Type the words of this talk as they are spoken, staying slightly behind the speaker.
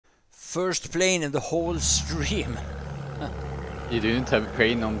First plane in the whole stream. You didn't have a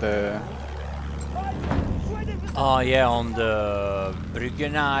plane on the... Oh yeah, on the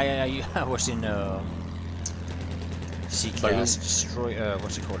Bryggen. I was in C-class destroy.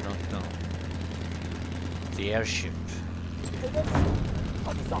 What's it called? No. The airship.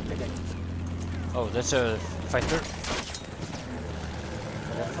 Oh, that's a fighter.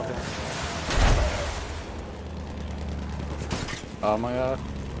 Oh my god.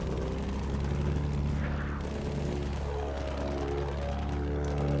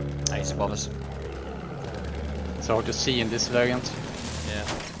 He's above us. It's hard to see in this variant. Yeah.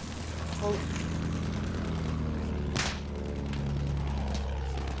 Oh.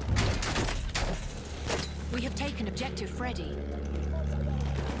 We have taken objective Freddy.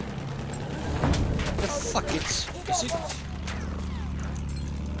 The fuck is it?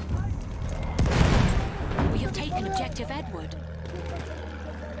 We have taken objective Edward.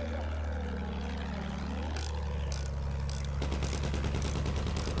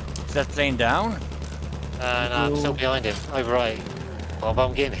 Is that plane down? No, I'm still behind him. Overright. Oh, but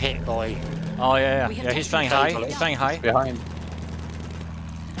I'm getting hit by... Oh yeah. He's flying high. He's flying high. Behind.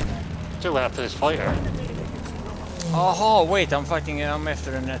 Still after this fighter. Oh wait, I'm fighting. I'm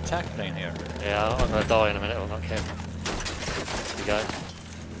after an attack plane here. Yeah, I'm gonna die in a minute. I'm not careful. Here we go.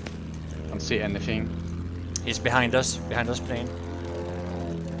 Can't see anything. He's behind us plane.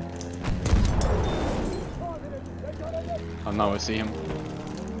 Oh, now I see him.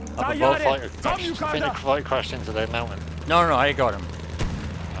 Up above, fighter crashed. I think the fighter crashed into the mountain. No, I got him.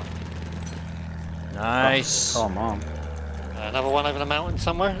 Nice. Oh, come on. Another one over the mountain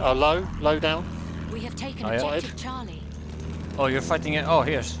somewhere. Oh, low down. We have taken yeah. objective Charlie. Oh, you're fighting it. Oh,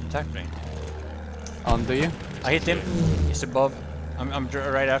 here's attack plane. Under you? I hit him. He's above. I'm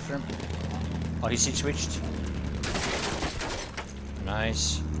right after him. Oh, he seat switched.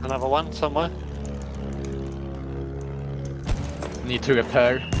 Nice. Another one somewhere. Need to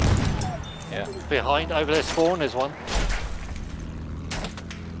repair. Yeah. Behind, over there spawn, there's one.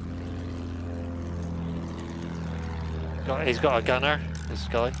 He's got a gunner, this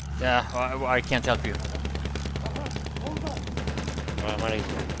guy. Yeah, I can't help you. Right, I'm ready.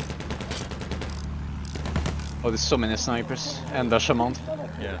 Oh, there's so many snipers. And a shaman.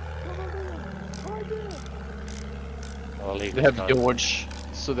 Yeah. I'll leave They this have guy. George,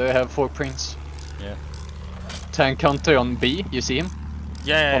 so they have 4 prints. Yeah. Tank hunter on B, you see him?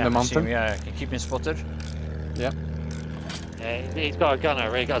 Yeah, On the I see mountain? him, yeah, I can keep him spotted. Yeah. Yeah, he's got a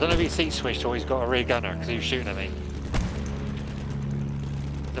gunner, I don't know if he's seat switched or he's got a rear gunner because he was shooting at me.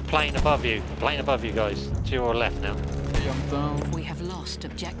 The plane above you guys. To your left now. Jump down. We have lost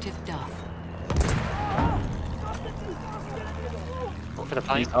objective Duff. Look for the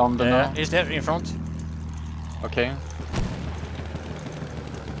plane. He's on the now. He's there in front. Okay.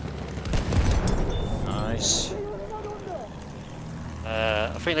 Nice.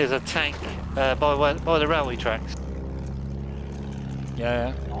 I think there's a tank by the railway tracks.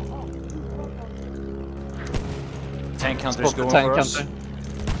 Yeah. Tank hunter's Spot the going tank for us. hunter.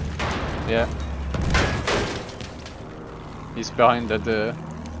 Yeah. He's behind the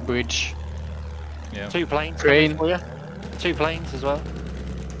bridge. Yeah. 2 planes. Crane. For you. 2 planes as well.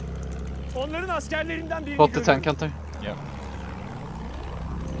 Onların askerlerinden birini Spot the tank hunter. Yeah.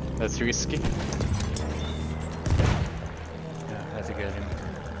 That's risky. Yeah, I have to get him.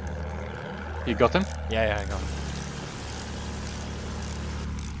 You got him? Yeah, I got him.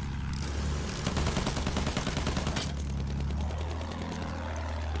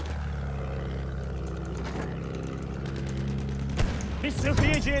 Bir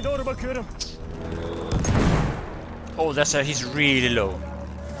sıhhiyeciye doğru bakıyorum. Oh, he's really low.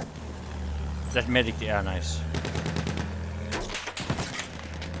 That medic, yeah, nice.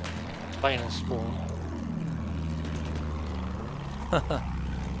 Plane and spawn.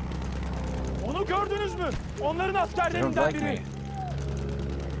 Onu gördünüz mü? Onların They don't askerlerinden like biri. me.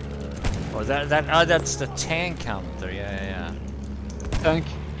 Oh, that's the tank hunter. Yeah. Tank.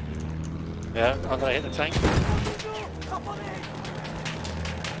 Yeah, I'm gonna hit the tank.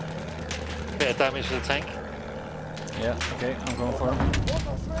 Bit of damage to the tank. Yeah, okay, I'm going for him.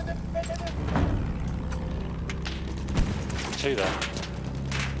 2 there.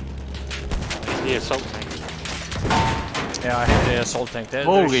 The assault tank. Yeah, I hit the assault tank there.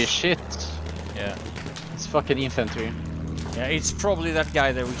 Holy shit. Yeah. It's fucking infantry. Yeah, it's probably that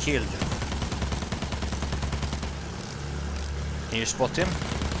guy that we killed. Can you spot him?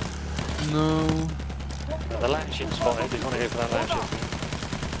 No. The land ship spotted. He's gonna go for that land ship.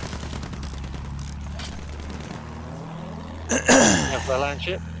 Go for the land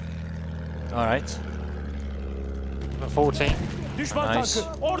ship. Alright. 14. Düşman Nice.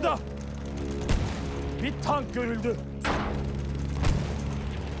 tankı orada. Bir tank görüldü.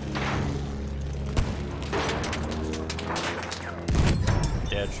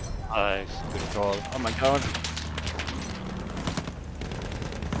 Dead. Nice. Good call. Oh my god.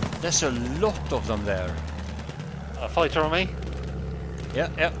 There's a lot of them there. A fighter on me. Yeah,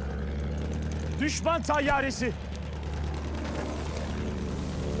 yeah. Düşman tayyaresi.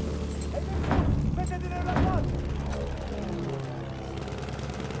 Fethedin evlatlar.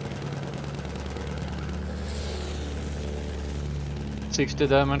 60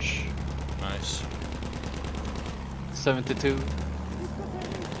 damage. Nice. 72.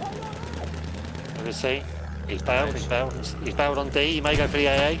 Let me see. He's bailed, he's bailed. He's bailed on D. He may go for the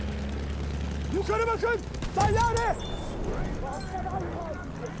AA. Yukarı bakın. Tayyare.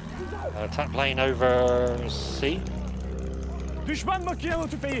 Attack plane over C. Düşman makinalı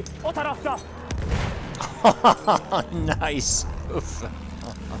tüfeği o tarafta. Nice. Oof.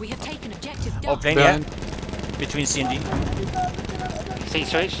 We have taken objective Oh, Duff. plane, yeah. Between C and D. C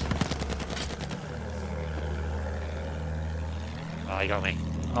switch. Oh, he got me.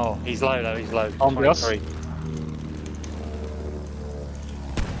 Oh. He's low though, he's low. On the us. 23.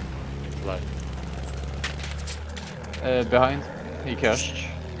 He's low. Behind. He crashed.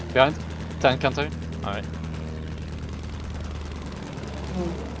 Behind. Tank counter. Alright.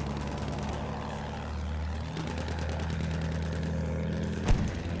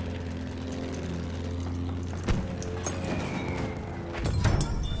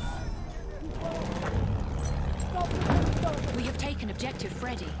 We have taken objective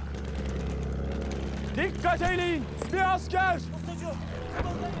Freddy. Dikkat eyleyin. Bir asker.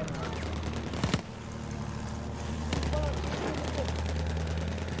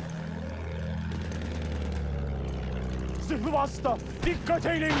 Zırhlı vasıta. Dikkat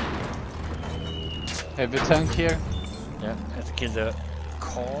eyleyin. Heavy tank here. Yeah, have to kill the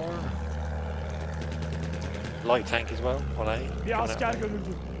car. Light tank as well, on A. Bir asker görüldü.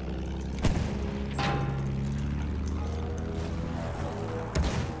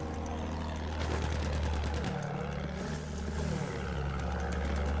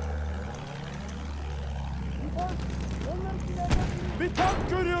 Bir tank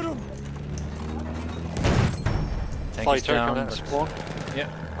görüyorum. Tank is Fighter down. coming out But... of spawn. Yeah.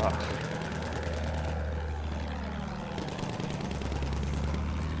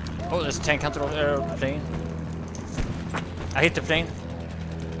 Oh, there's a tank hunter plane. I hit the plane.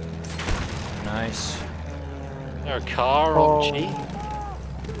 Nice. There's a car on G.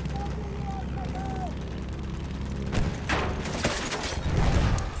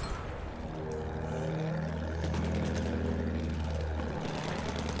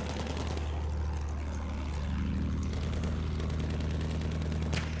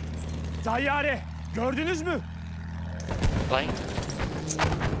 Tayyare. Gördünüz mü? Plane.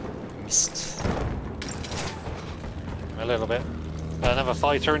 Missed. A little bit. Another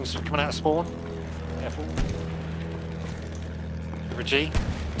fighter and coming out of spawn. Careful. Over G.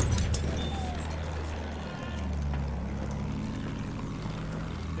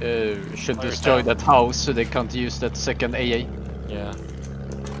 Should Fire destroy down. that house so they can't use that second AA. Yeah.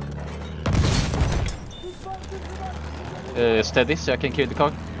 Steady, so I can kill the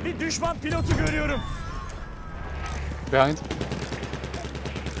car. Bir düşman pilotu görüyorum. Behind.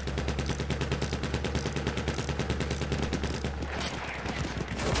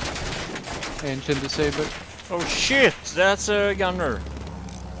 Engine disabled. Oh shit! That's a gunner.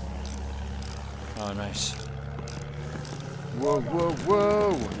 Oh, nice. Whoa, whoa,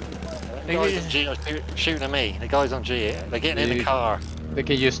 whoa! The guys on G are shooting at me. The guys on G, they're getting in the Yeah. car. They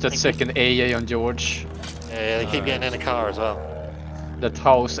can use that second AA on George. Yeah, they keep getting in the car as well. That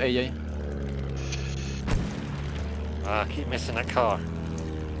house AA. I keep missing that car.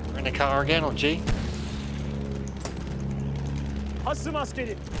 We're in the car again on G. Hasım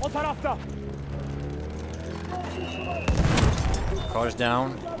askeri o tarafta. Car's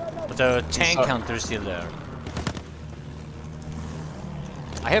down. But the tank up. hunter is still there.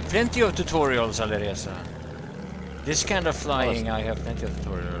 I have plenty of tutorials, Aleresa. This kind of flying, I have plenty of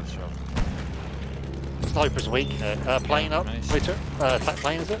tutorials. So. Sniper's weak. Plane up. Nice. Waiter. Attack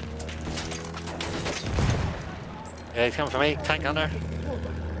plane, is it? Yeah, he's coming for me. Tank hunter.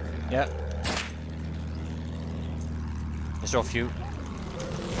 Yeah. It's off you.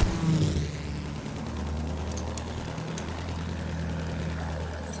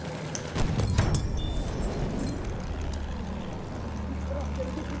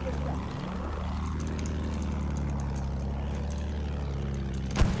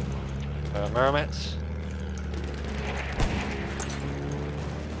 Mermets.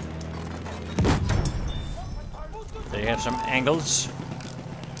 They have some angles.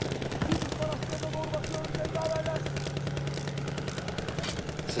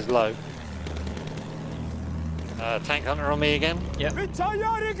 low. Tank hunter on me again. Bir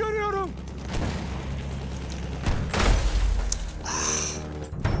tayyare görüyorum.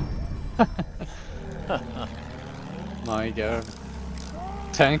 My god.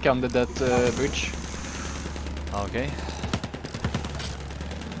 Tank under that bridge. Okay.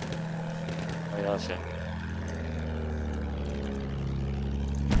 Oh, yeah, I see.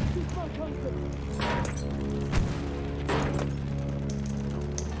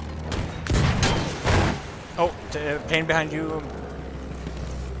 Oh, plane behind you.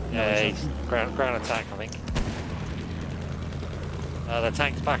 Yeah, he's ground attack, I think. The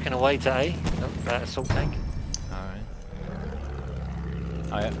tank's backing away to A. That assault tank. Alright.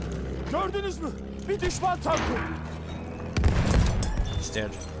 Oh yeah, Gördünüz mü? Bir düşman tankı. it's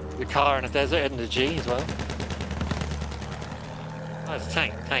dead. The car in the desert and the G as well. Oh, it's a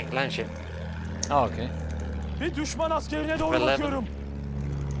tank, land ship. Oh, okay. Bir düşman askerine doğru 11. bakıyorum.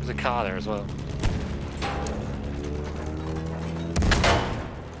 There's a car there as well.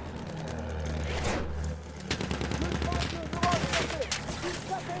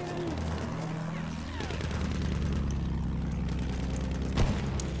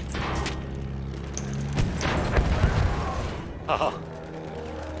 Oh,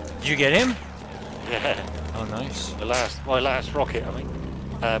 Did you get him? yeah. Oh, nice. My last rocket, I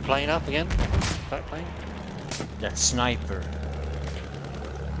think. Plane up again. Back plane. That sniper.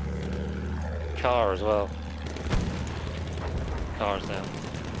 Car as well. Car's down.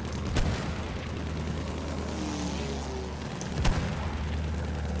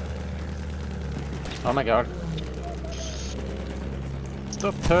 Oh my god.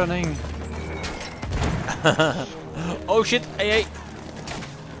 Stop turning. Oh shit! Hey!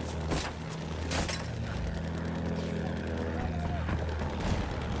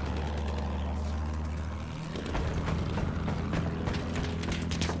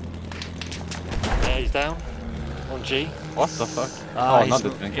 Yeah, he's down. On G. What the fuck? Ah, oh, he's not the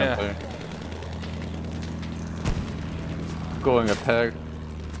mo- tank yeah. hunter. Going repair.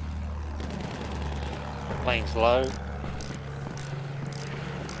 Plane's low.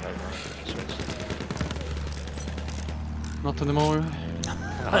 Not anymore.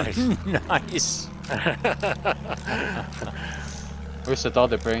 Nice. Nice. Where's that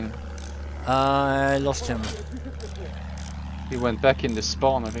other brain? I lost him. He went back in the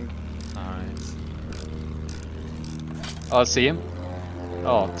spawn, I think. Alright. Oh, I see him.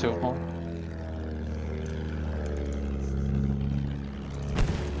 Oh, two more.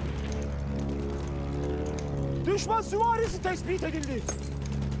 Düşman süvarisi tespit edildi.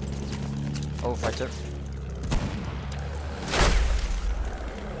 Oh, fighter.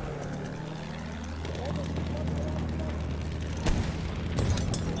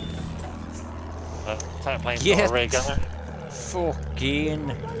 Tank plane's Get got a ray gunner.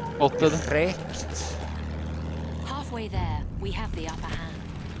 Fucking Spotted. wrecked. Halfway there, we have the upper hand.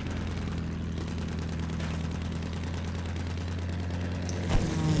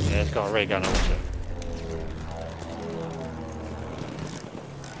 Yeah, it's got a ray gunner also.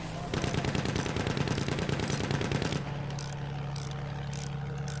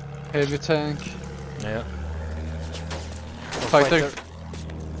 Heavy tank. Yeah. Fighter.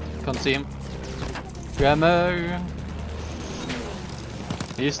 Can't see him. Grammar.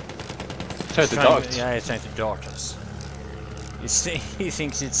 He's trying to dodge. Yeah, he's trying to dart us. He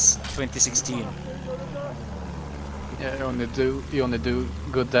thinks it's 2016. Yeah, you only do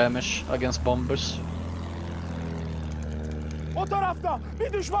good damage against bombers. O tarafta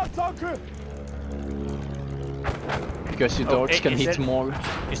bir düşman tankı. Because your Oh, darts can is hit that- more.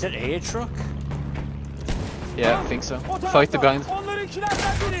 Is that a truck? Yeah, I think so. O tarafta. Fight the blind.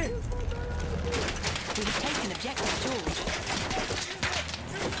 Onlarınkilerden biri. We have taken objective George.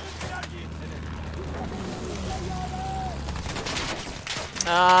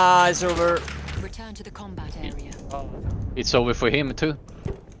 Ah, it's over. Return to the combat area. It's over for him too.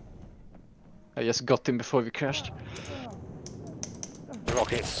 I just got him before we crashed. The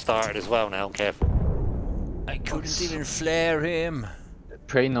rocket's started as well now, careful. I couldn't even flare him.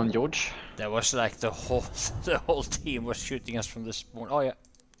 Praying on George. That was like the whole team was shooting us from the spawn. Oh yeah.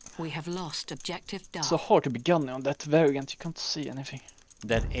 We have lost objective Duff. So hard to be gunning on that variant, you can't see anything.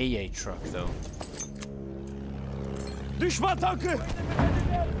 That AA truck though. Düşman tankı.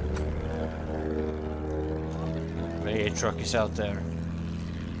 The AA truck is out there.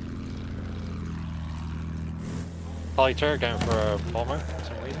 Fighter going for a bomber for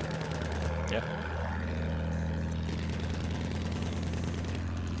some reason. Yep.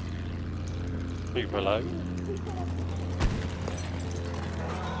 Super low.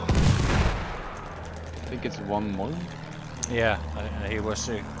 I think it's one more. Yeah, he was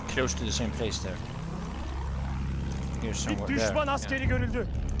close to the same place there. Here's Bir somewhere there. düşman Yeah. askeri görüldü.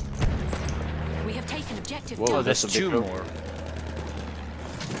 We have taken objective Whoa, Oh, Duff. there's that's a big two group. more.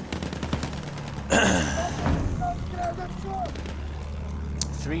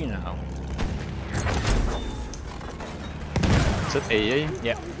 Three now. Is that AA?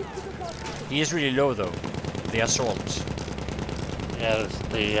 Yeah. He is really low though. The assault. Yeah,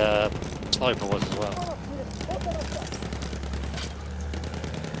 the sniper was as well.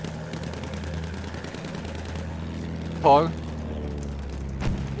 Paul?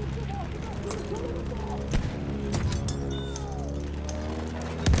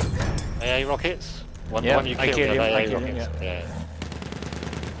 AA rockets? One, Yeah, one you I killed killed with him, AA I killed him, rockets. Yeah.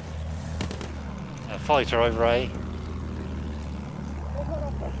 A fighter over A.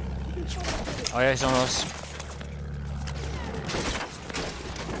 Oh yeah, he's on us.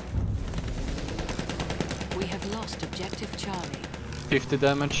 We have lost objective Charlie. 50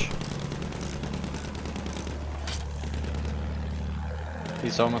 damage.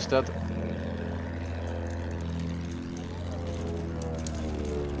 He's almost dead.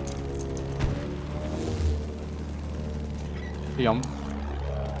 Lian.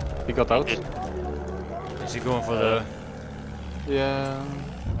 He got out. Is he going for the... Yeah.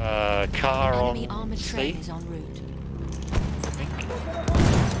 Car Enemy on armored train C. is en route.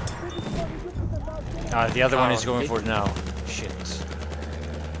 The other one is Car on going B. for it now. Shit.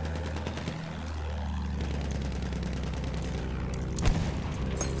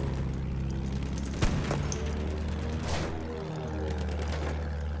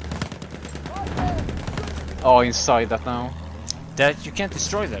 Oh, inside that now. That you can't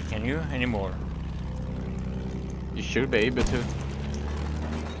destroy that, can you? Anymore? You should be able to.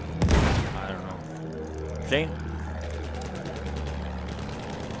 I don't know. Plane?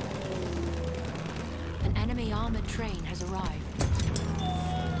 An enemy armored train has arrived.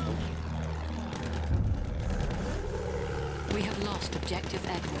 We have lost objective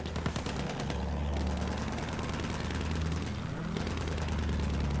Edward.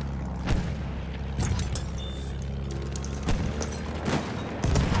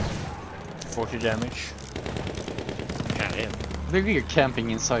 Damage. Can't hit him. I think you're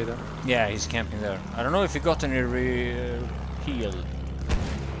camping inside there. Yeah, he's camping there. I don't know if he got any heal.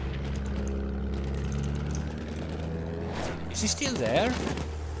 Is he still there?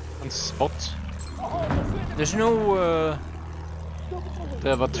 On spot. There's no... They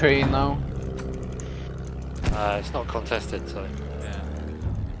have a train now. It's not contested, so.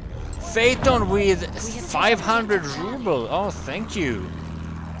 Phaeton with 500 ruble. Oh, thank you.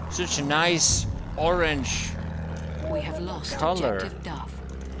 Such a nice orange. We have lost Color. objective Duff.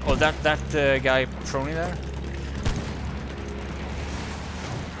 Oh, that guy prone there.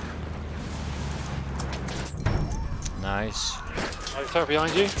 Nice. Oh, sorry,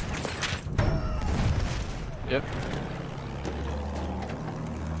 behind you. Yep.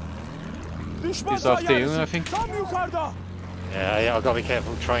 Düşman He's after you, tayyaresi I think. tam yukarıda. Yeah, I've got to be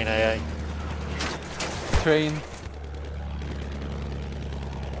careful. Train AA. Train.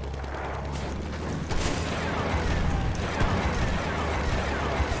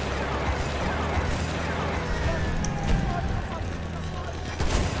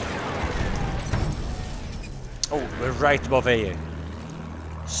 Oh, we're right above AA.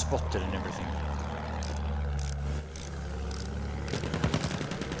 Spotted and everything.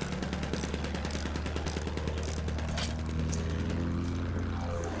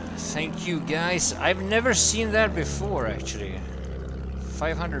 Thank you guys. I've never seen that before actually.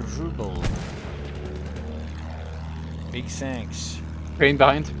 500 ruble. Big thanks. Train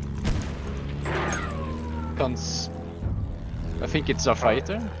behind. Guns. I think it's a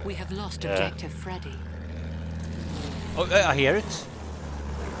fighter. We have lost Yeah. objective Freddy. Oh, I hear it.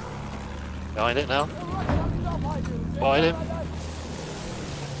 Behind it now. Behind him.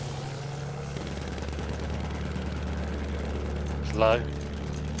 It's low.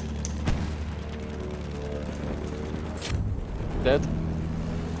 Dead.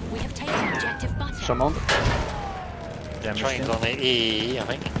 We have taken objective Butter. Shaman. Damage Train's him. on the E, I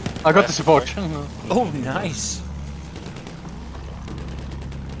think. I got the support. Oh, nice.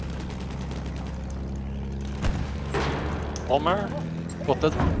 Bomber.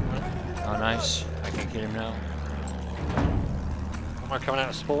 Spotted. Oh, nice. I can kill him now. Bomber coming out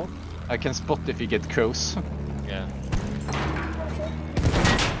of spawn. I can spot if you get close. Yeah.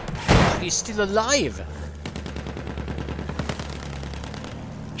 He's still alive.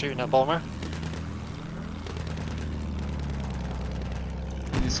 Shooting that bomber.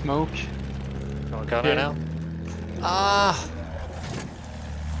 In the smoke. Got a gunner now. Ah.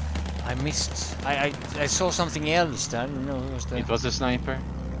 I missed. I saw something else. I didn't know it was that. It was a sniper.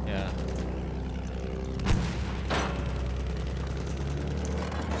 Yeah. Yeah.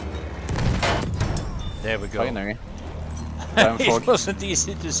 There we go. Binary. It wasn't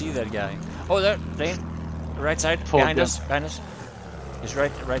easy to see that guy. Oh, there, Lian. Right side, behind us, behind us. He's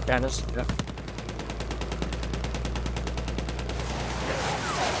right behind us. Yeah.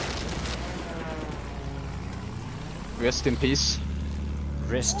 Rest in peace.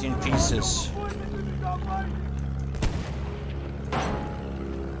 Rest in pieces.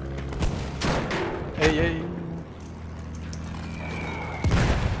 Hey.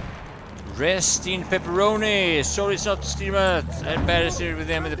 Rest in pepperoni. Sorry, it's not streamer. I had bad experience with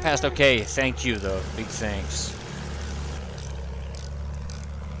them in the past. Okay, thank you though. Big thanks.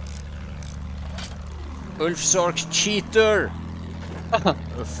 Ulf Sark cheater.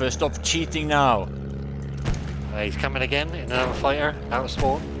 Stop cheating now. He's coming again, another fighter, out of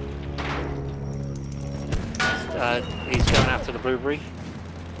spawn. He's going after the blueberry.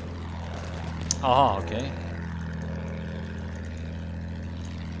 Ah, okay.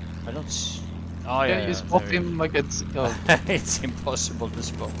 I don't. Oh yeah. You spot him like it's. It's impossible to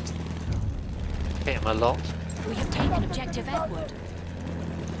spot. Hit him a lot. We have taken objective Edward.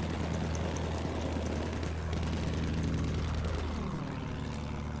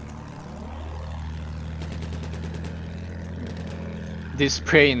 This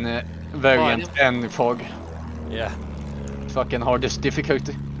Prane variant and fog. Yeah. Fucking hardest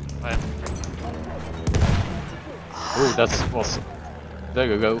difficulty. Oh, that's awesome. There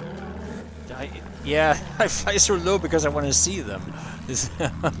you go. Yeah, I fly so low because I want to see them. It's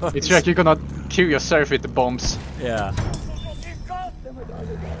like you're gonna kill yourself with the bombs. Yeah.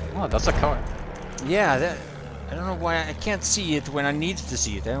 Oh, that's a car. Yeah, that. I don't know why I can't see it when I need to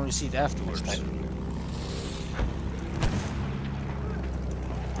see it. I only see it afterwards.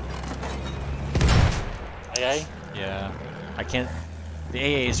 AA? Yeah. I can't. The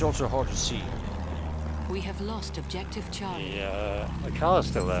AA is also hard to see. We have lost objective Charlie. Yeah, the car's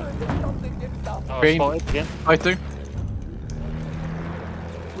still there. Oh, Green. spotted again. Fighter.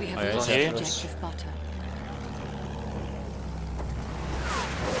 We have Oh, yeah, lost it's objective Butter.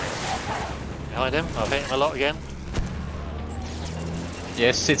 Behind him, I've hit him a lot again.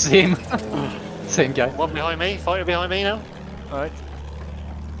 Yes, it's him. Same guy. One behind me, fighter behind me now. Alright.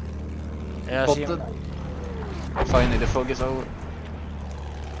 Yeah, I see him. Spotted. Finally, the fog is over.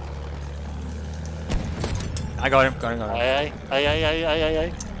 I got him. Got him. Hey.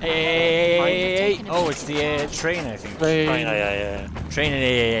 Hey. Oh, it's the train, I think. Train, yeah. Train.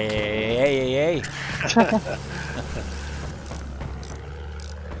 Hey.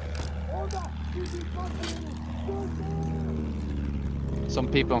 Some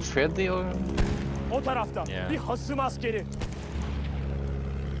people on Freddy or? O tarafta Yeah. bir hasım askeri.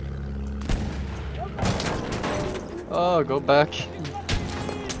 Oh, go back.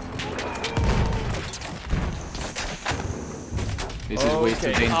 This is way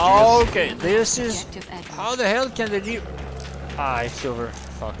too dangerous. Okay, this is. Objective Edward. How the hell can they do? Ah, it's over.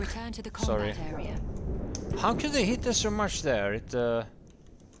 Fuck. Return to the Sorry. combat area. How could they hit us so much there? It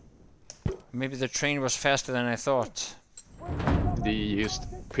maybe the train was faster than I thought. They used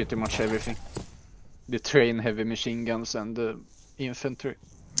pretty much everything. The train, heavy machine guns, and the infantry.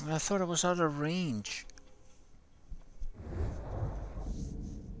 I thought it was out of range.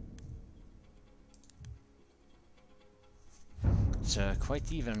 It's a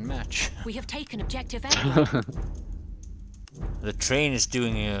quite even match. We have taken objective Edward. The train is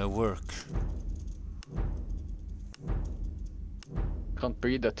doing work. Can't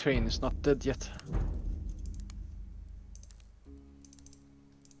breathe, the train is not dead yet.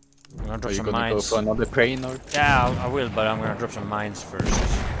 I'm gonna drop Are you some gonna mines. go for another train or? Yeah, I will, but I'm gonna drop some mines first.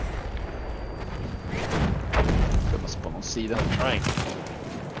 Gonna spawn on C then. Train.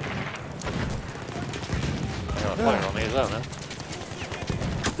 I got a fighter on me as well now.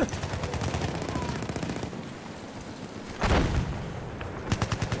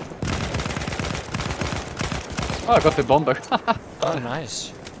 Oh, I got the bomber. Oh,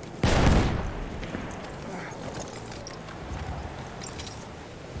 nice.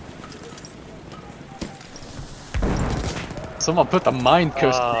 Someone put a mine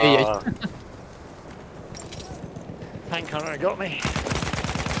close to AA. Tank hunter got me.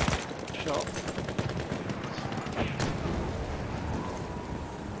 Shot.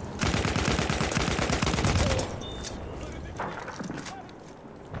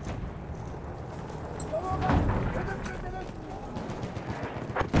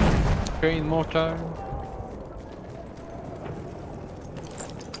 Train mortar.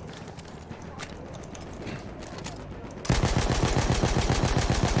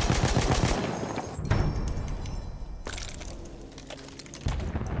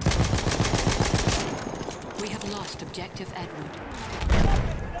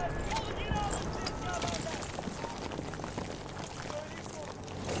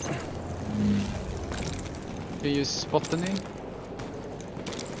 Can you spot any?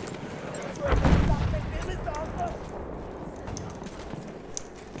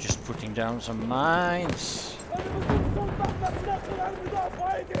 Just putting down some mines.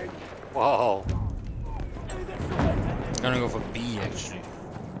 Whoa. I'm gonna go for B actually.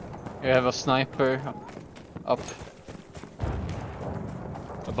 You have a sniper up.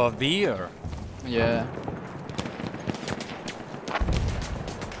 Above B or? Yeah.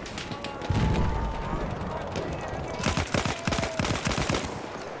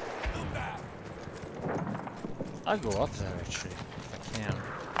 I'll go up there actually, if I can.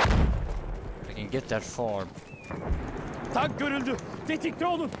 If I can get that far. Tank görüldü. Tetikte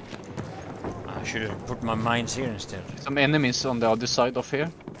olun. I should have put my mines here instead. Some enemies on the other side of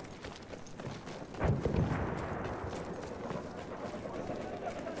here.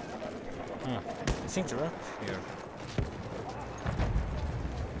 I think they're up here.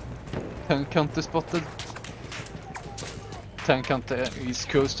 Tank hunter spotted. Tank hunter is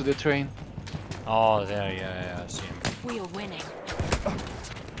close to the train. Oh, there, yeah, I see him. We are winning.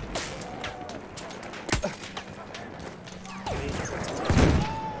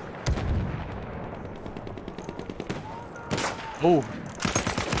 Oh!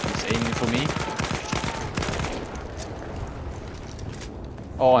 He's aiming for me.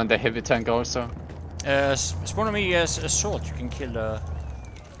 Oh, and the heavy tank also. Spawn on me as assault, you can kill the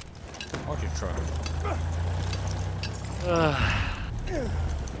archer truck.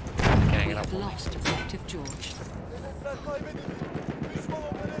 Getting We it up. have lost objective George.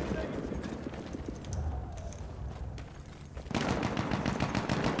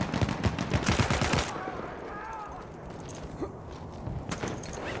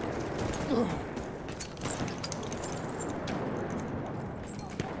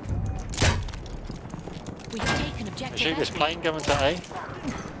 We've taken objective Shoot this Edward. plane going to A.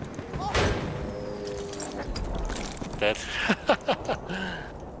 Dead.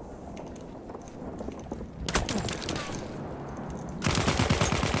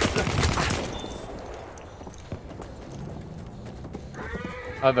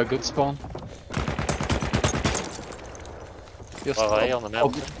 I have a good spawn. Just Well, A on the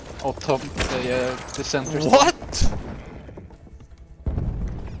mountain. Up top, the center. What?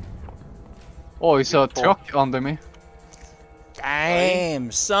 Oh, it's a truck under me.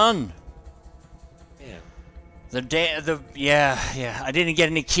 Damn, son. Yeah. Yeah. I didn't get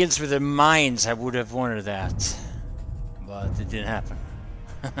any kills with the mines. I would have wanted that, but it didn't happen.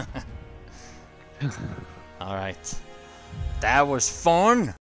 All right, that was fun.